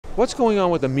What's going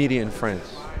on with the media in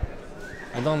France?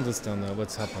 I don't understand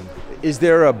what's happened. Is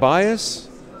there a bias,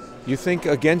 you think,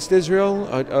 against Israel?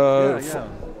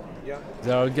 Yeah.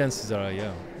 They are against Israel,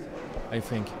 yeah, I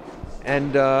think.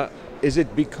 And is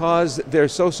it because they're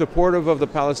so supportive of the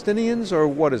Palestinians, or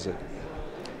what is it?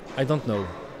 I don't know.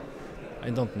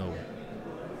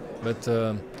 But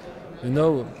you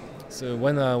know, so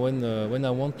when I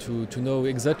want to know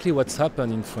exactly what's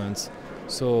happened in France,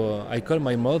 so I call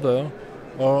my mother,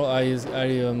 or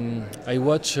I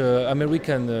watch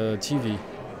American TV,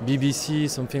 BBC,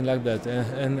 something like that.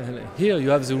 And here you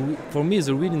have for me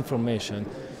the real information.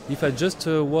 If I just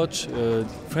watch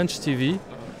French TV,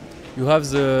 you have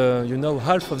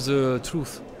half of the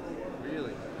truth.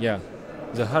 Really? Yeah,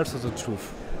 the half of the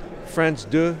truth. France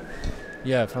 2?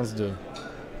 Yeah, France 2,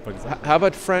 for example. How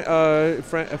about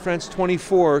France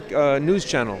 24 news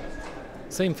channel?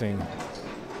 Same thing.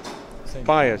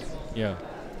 Bias. Yeah.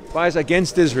 Bias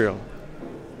against Israel.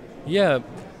 Yeah,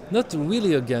 not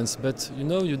really against, but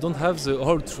you don't have the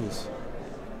whole truth.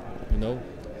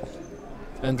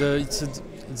 And it's a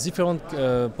different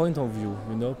point of view.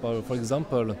 For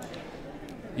example,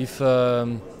 if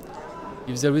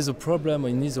there is a problem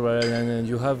in Israel and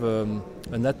you have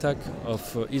an attack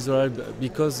of Israel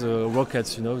because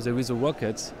rockets, there is a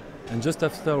rocket, and just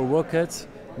after a rocket,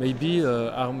 maybe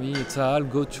army Tzahal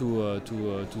go to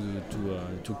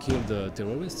kill the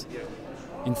terrorists.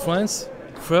 In France,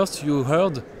 first you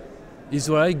heard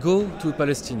Israel go to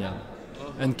Palestinian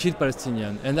and kill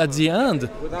Palestinian, and at the end,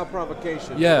 without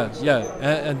provocation. Yeah,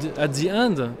 and at the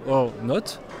end or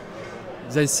not,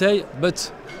 they say,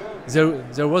 but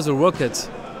there was a rocket.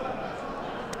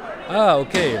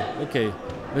 Okay,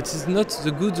 but it's not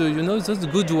the good, it's not the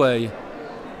good way.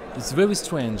 It's very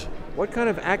strange. What kind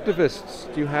of activists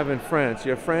do you have in France?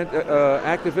 You have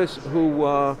activists who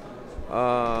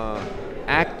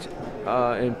act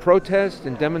in protest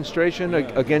and demonstration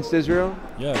against Israel?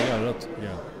 Yeah, a lot.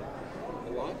 Yeah. A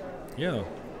lot? Yeah.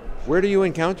 Where do you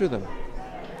encounter them?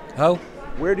 How?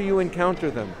 Where do you encounter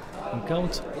them?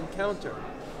 Encounter.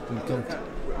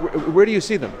 Where do you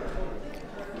see them?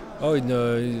 Oh,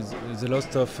 the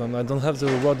lot of I don't have the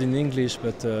word in English,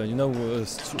 but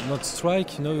not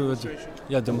strike.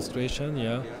 Demonstration.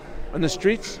 Yeah. On the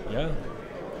streets? Yeah.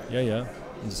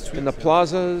 On the streets. In the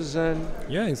plazas and.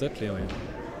 Yeah, exactly. Oh, yeah.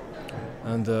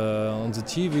 And on the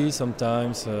TV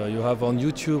sometimes you have on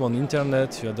YouTube, on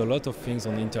internet. You have a lot of things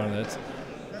on internet.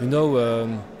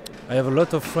 I have a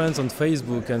lot of friends on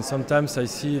Facebook, and sometimes I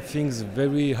see things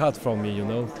very hard for me.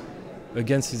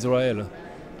 Against Israel.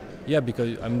 Yeah,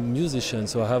 because I'm a musician,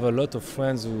 so I have a lot of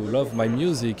friends who love my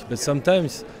music. But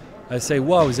sometimes I say,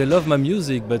 wow, they love my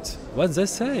music, but what they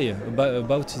say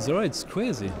about Israel, it's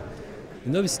crazy.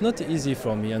 It's not easy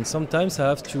for me, and sometimes I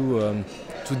have to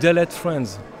delete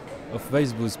friends of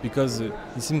Facebook because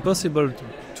it's impossible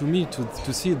to me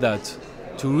to see that,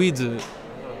 to read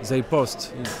their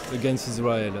post against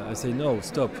Israel. I say, no,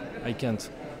 stop, I can't.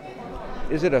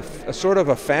 Is it a sort of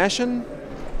a fashion?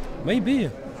 Maybe,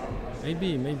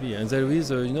 and there is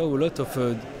a lot of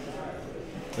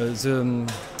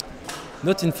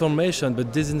not information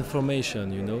but disinformation.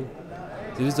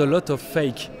 There is a lot of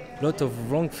fake, lot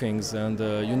of wrong things, and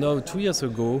 2 years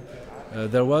ago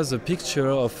there was a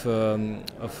picture of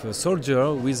a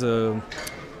soldier with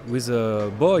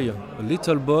a boy, a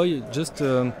little boy, just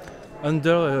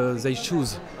under their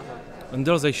shoes,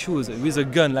 with a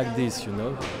gun like this,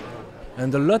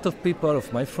 And a lot of people,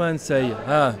 of my friends, say,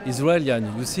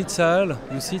 Israelian, you see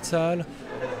Tzahal?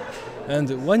 And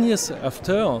 1 year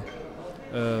after,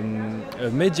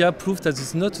 media proved that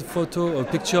it's not a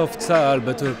picture of Tzahal,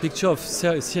 but a picture of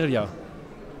Syria.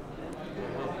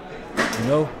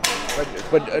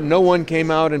 But no one came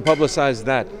out and publicized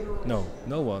that? No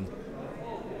one.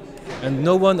 And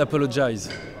no one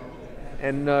apologized.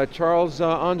 And Charles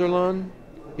Anderlan,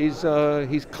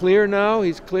 he's clear now?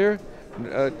 He's clear?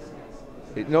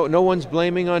 No one's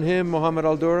blaming on him, Mohammed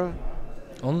Al-Dura?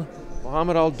 On?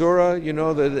 Mohammed Al-Dura,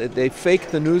 they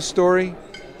faked the news story?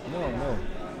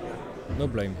 No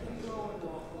blame.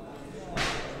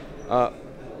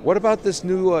 What about this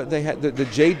new, they had the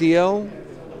JDL,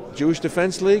 Jewish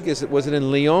Defense League, was it in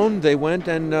Lyon? They went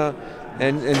and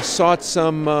sought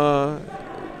some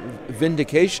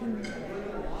vindication?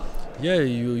 Yeah,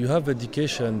 you have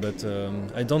vindication, but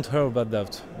I don't hear about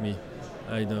that, me.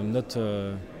 I'm not,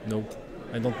 no.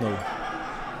 I don't know.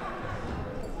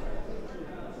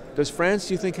 Does France,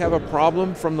 do you think, have a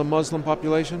problem from the Muslim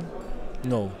population?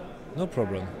 No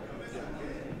problem.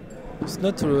 It's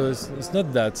not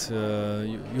that.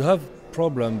 You have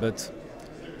problem, but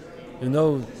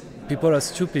people are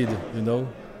stupid.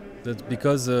 that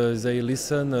because they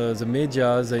listen the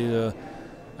media, they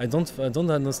I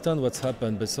don't understand what's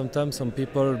happened, but sometimes some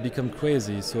people become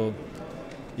crazy. So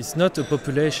it's not a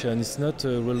population, it's not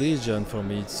a religion for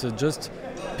me. It's just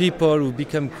people who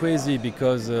become crazy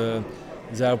because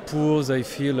they are poor, they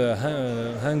feel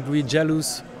hungry,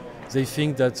 jealous. They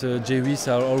think that Jews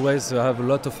are always have a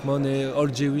lot of money, all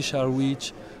Jewish are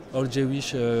rich, all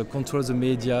Jewish control the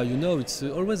media. You know, it's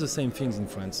always the same things in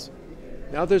France.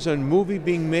 Now there's a movie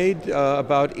being made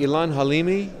about Ilan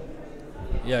Halimi.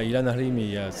 Yeah, Ilan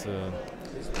Halimi, yes.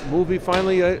 Movie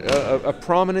finally, a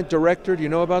prominent director. Do you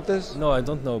know about this? No, I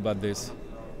don't know about this.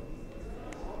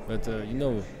 But you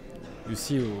know, you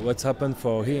see what's happened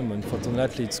for him.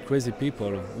 Unfortunately, it's crazy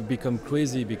people who become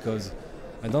crazy because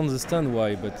I don't understand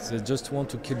why, but they just want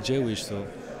to kill Jewish. So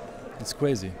it's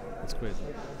crazy. It's crazy.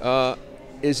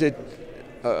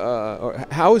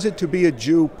 How is it to be a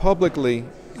Jew publicly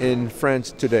in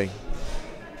France today?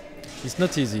 It's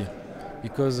not easy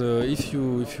because if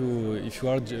you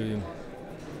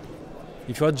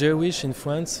are Jewish in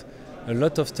France, a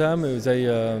lot of time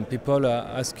people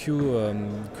ask you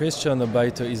questions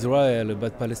about Israel,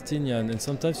 about Palestinian, and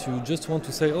sometimes you just want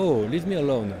to say, "Oh, leave me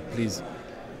alone, please.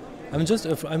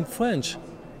 I'm French.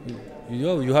 You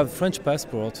know, you have French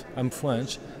passport. I'm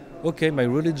French. Okay, my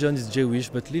religion is Jewish,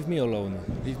 but leave me alone.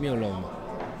 Leave me alone."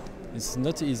 It's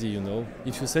not easy, you know.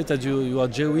 If you say that you are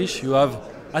Jewish, you have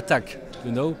attack,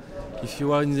 you know. If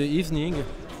you are in the evening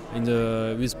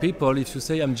with people, if you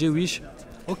say I'm Jewish,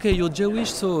 okay, you're Jewish,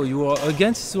 so you are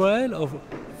against Israel or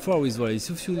for Israel?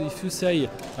 If you say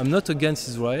I'm not against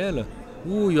Israel,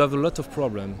 you have a lot of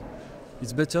problem.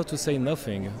 It's better to say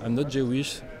nothing. I'm not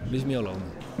Jewish, leave me alone.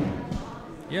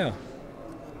 Yeah.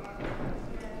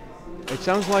 It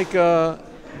sounds like a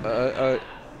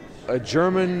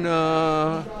German,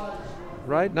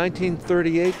 right,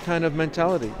 1938 kind of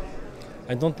mentality.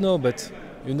 I don't know, but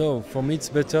you know, for me it's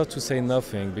better to say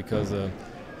nothing because,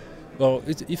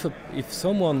 if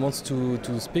someone wants to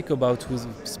speak about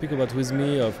with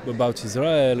me about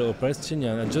Israel or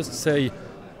Palestinian, I just say,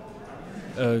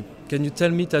 can you tell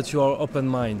me that you are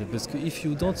open-minded? Because if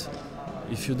you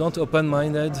don't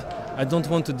open-minded, I don't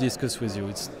want to discuss with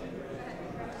you.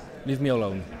 Leave me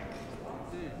alone.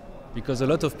 Because a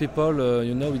lot of people,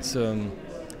 you know, it's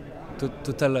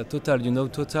total, you know,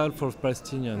 total for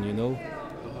Palestinian, you know,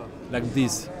 like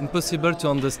this. Impossible to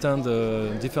understand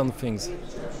different things.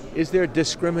 Is there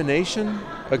discrimination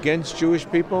against Jewish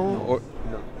people? No. Or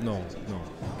no.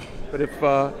 But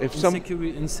if some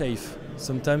unsafe.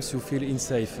 Sometimes you feel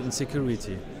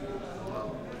insecurity.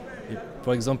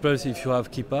 For example, if you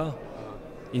have kippah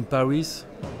in Paris,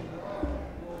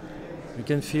 you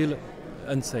can feel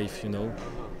unsafe, you know.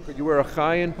 Could you wear a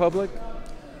chai in public?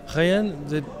 Chai,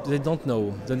 they don't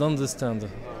know, they don't understand.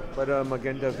 But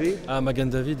Magen David? Magen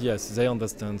David, yes, they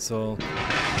understand. So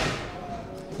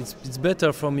it's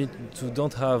better for me to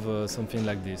don't have something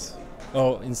like this,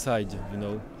 or inside, you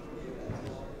know.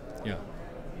 Yeah.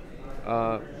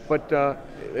 But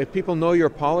if people know your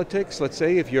politics, let's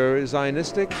say if you're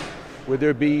Zionistic, would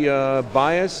there be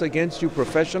bias against you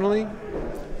professionally?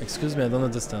 Excuse me, I don't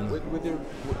understand.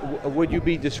 Would you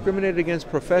be discriminated against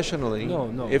professionally?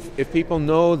 No. If people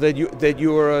know that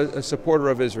you are a supporter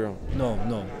of Israel? No.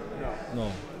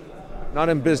 Not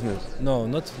in business? No,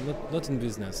 not in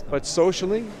business. No. But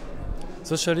socially?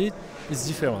 Socially, it's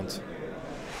different,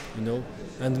 you know.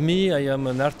 And me, I am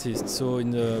an artist, so a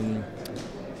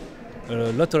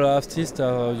lot of artists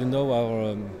are, you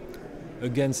know,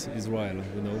 against Israel,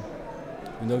 you know.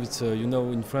 You know, it's you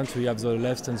know, in France we have the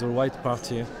left and the right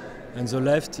party, and the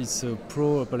left is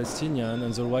pro-Palestinian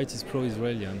and the right is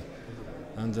pro-Israeli.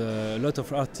 And a lot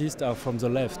of artists are from the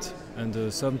left,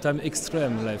 and sometimes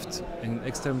extreme left. And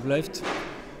extreme left,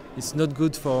 it's not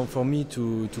good for me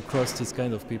to cross this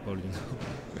kind of people, you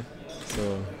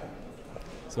know.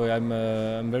 So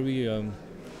I'm very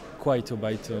quiet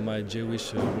about my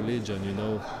Jewish religion, you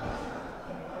know.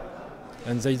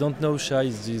 And they don't know Shai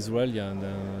is the Israeli, and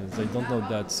they don't know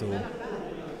that, so.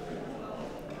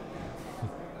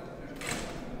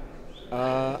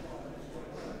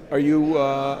 Are you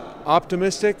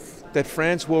optimistic that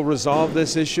France will resolve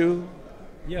this issue?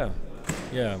 Yeah,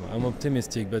 I'm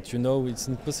optimistic, but you know, it's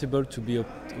impossible to be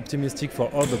optimistic for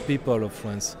all the people of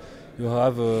France. You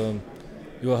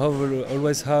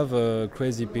always have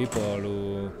crazy people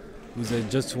who they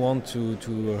just want to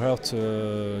hurt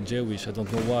Jewish. I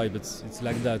don't know why, but it's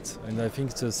like that. And I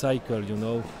think it's a cycle, you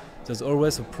know. There's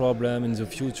always a problem in the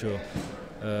future.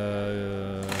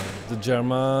 The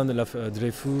German,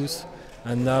 Dreyfus,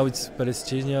 and now it's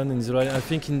Palestinian and Israel. I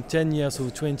think in 10 years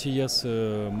or 20 years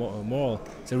more,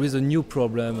 there is a new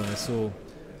problem. So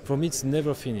For me, it's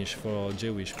never finished for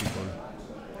Jewish people.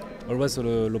 Always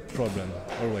a problem,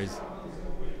 always.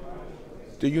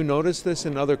 Do you notice this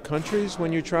in other countries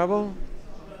when you travel?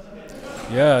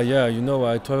 Yeah, you know,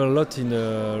 I travel a lot in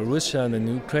Russia and in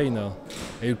Ukraine.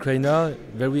 Ukraine,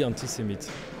 very anti-Semite.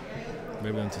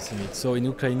 Very anti-Semite. So in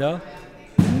Ukraine, I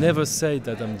never say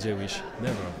that I'm Jewish,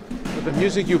 never. But the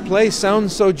music you play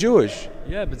sounds so Jewish.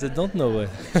 Yeah, but they don't know.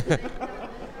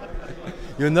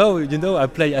 You know, I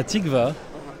play Atikva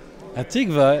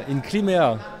in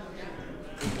Crimea.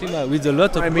 With a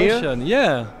lot of Russian.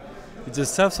 Yeah, it's the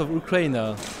south of Ukraine.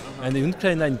 And in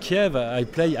Ukraine, in Kiev, I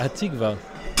play Atikva.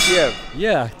 Kiev.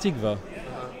 Yeah, Atikva.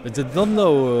 But they don't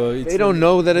know. They don't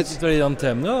know that it's very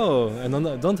anthem. No, and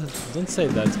don't say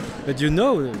that. But you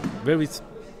know,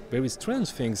 very strange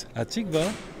things.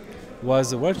 Atikva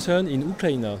was written in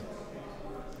Ukraine.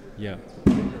 Yeah,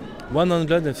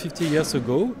 150 years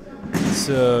ago, it's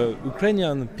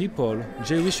Ukrainian people,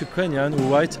 Jewish Ukrainian,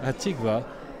 who write Atikva.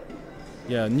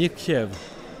 Yeah, near Kiev.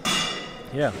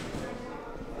 Yeah.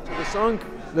 So the song,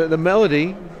 the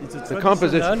melody, the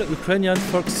composition. Ukrainian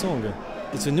folk song.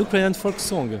 It's an Ukrainian folk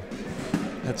song,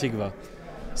 Atikva.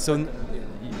 So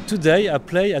today I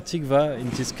play Atikva in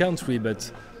this country,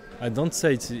 but I don't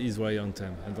say it's Israeli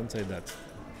anthem. I don't say that.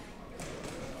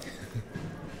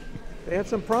 They have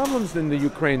some problems in the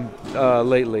Ukraine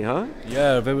lately, huh?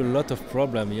 Yeah, very lot of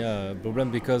problem. Yeah, problem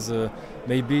because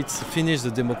maybe it's finished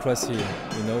the democracy.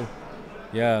 You know.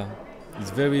 Yeah,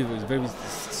 it's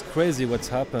it's crazy what's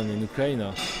happened in Ukraine.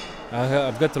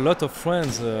 I've got a lot of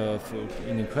friends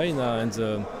in Ukraine, and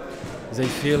they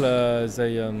feel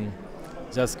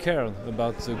they're scared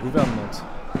about the government.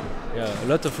 Yeah, a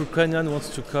lot of Ukrainians want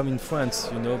to come in France,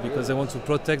 you know, because they want to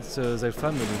protect their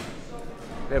family.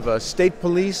 They have a state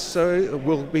police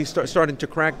will be starting to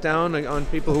crack down on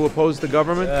people who oppose the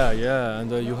government. Yeah, and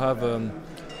you have a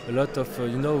lot of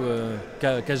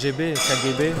KGB.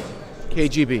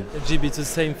 KGB. It's the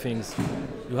same things.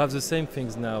 You have the same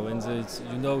things now, and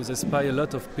they spy a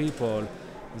lot of people.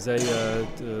 They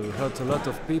hurt a lot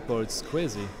of people. It's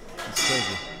crazy. It's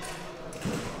crazy.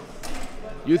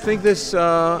 You think this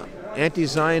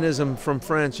anti-Zionism from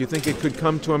France, you think it could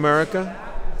come to America?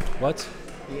 What?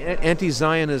 The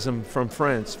anti-Zionism from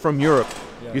France, from Europe,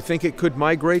 Yeah. You think it could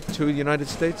migrate to the United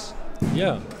States?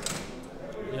 Yeah.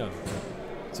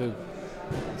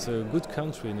 It's a good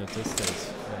country in the United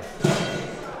States. Yeah.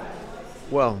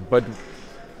 Well, but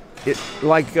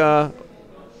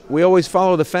we always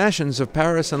follow the fashions of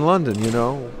Paris and London, you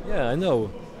know. Yeah, I know.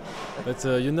 But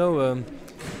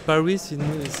Paris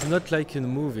is not like in a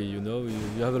movie, you know.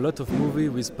 You have a lot of movie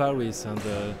with Paris, and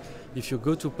if you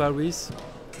go to Paris,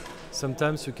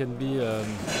 sometimes you can be. I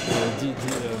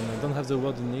don't have the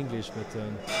word in English, but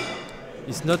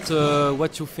it's not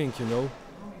what you think, you know.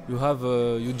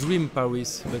 You dream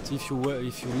Paris, but if you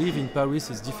live in Paris,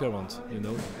 it's different, you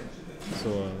know. So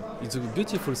it's a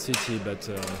beautiful city, but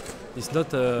it's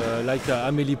not like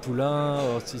Amélie Poulain,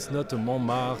 or it's not a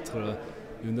Montmartre,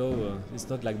 you know. It's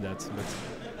not like that, but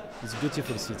it's a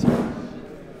beautiful city.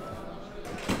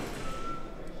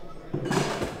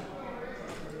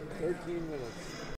 13 minutes.